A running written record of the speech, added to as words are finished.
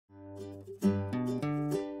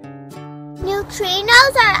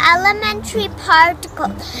Neutrinos are elementary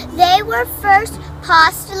particles. They were first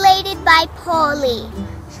postulated by Pauli.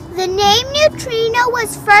 The name neutrino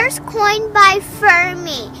was first coined by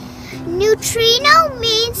Fermi. Neutrino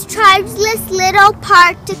means chargeless little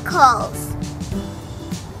particles.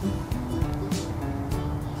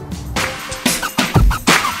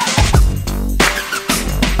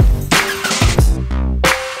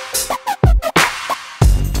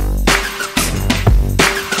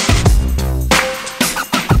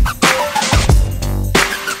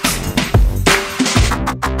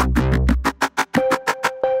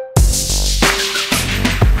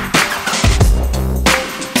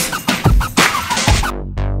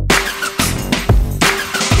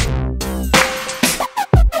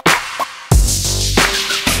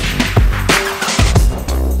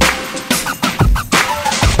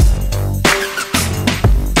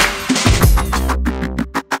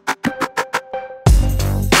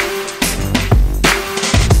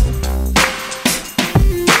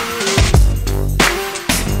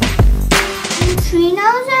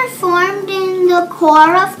 Neutrinos are formed in the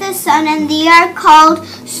core of the sun and they are called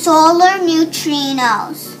solar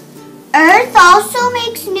neutrinos. Earth also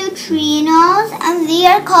makes neutrinos and they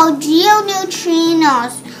are called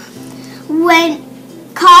geoneutrinos. When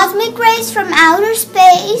cosmic rays from outer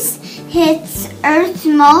space hits Earth's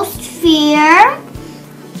sphere,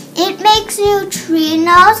 it makes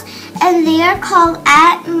neutrinos and they are called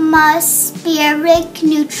atmospheric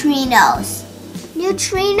neutrinos.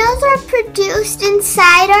 Neutrinos are produced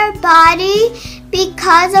inside our body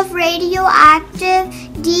because of radioactive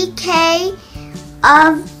decay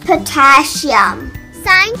of potassium.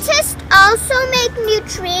 Scientists also make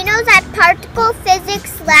neutrinos at particle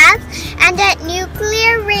physics labs and at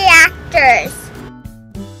nuclear reactors.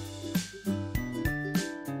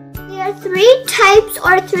 There are 3 types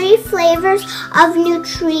or 3 flavors of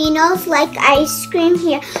neutrinos like ice cream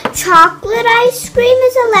here. Chocolate ice cream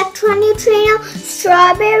is electron neutrino,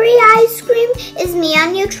 strawberry ice cream is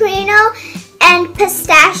muon neutrino, and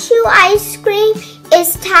pistachio ice cream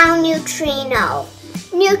is tau neutrino.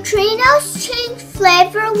 Neutrinos change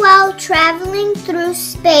flavor while traveling through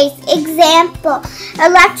space. Example,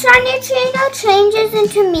 electron neutrino changes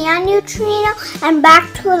into muon neutrino and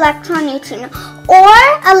back to electron neutrino. Or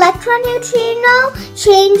electron neutrino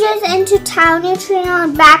changes into tau neutrino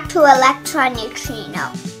and back to electron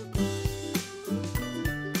neutrino.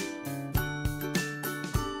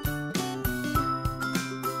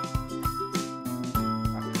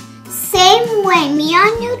 Same way,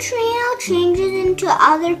 muon neutrino changes into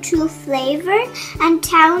other 2 flavors and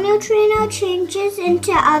tau neutrino changes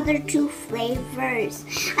into other 2 flavors.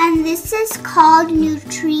 And this is called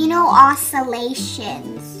neutrino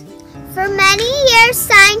oscillations. For many years,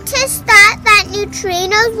 scientists thought that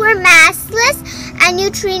neutrinos were massless and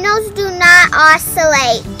neutrinos do not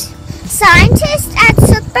oscillate. Scientists at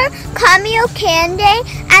Super, Kamiokande,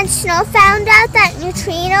 and Snow found out that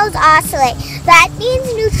neutrinos oscillate. That means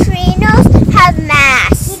neutrinos have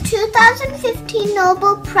mass. The 2015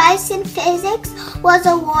 Nobel Prize in Physics was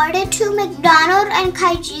awarded to McDonald and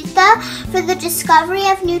Kajita for the discovery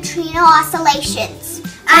of neutrino oscillations.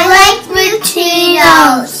 I like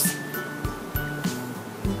neutrinos.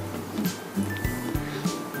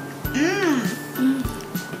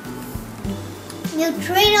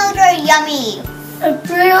 Neutrinos are yummy.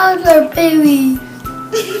 Neutrinos are baby.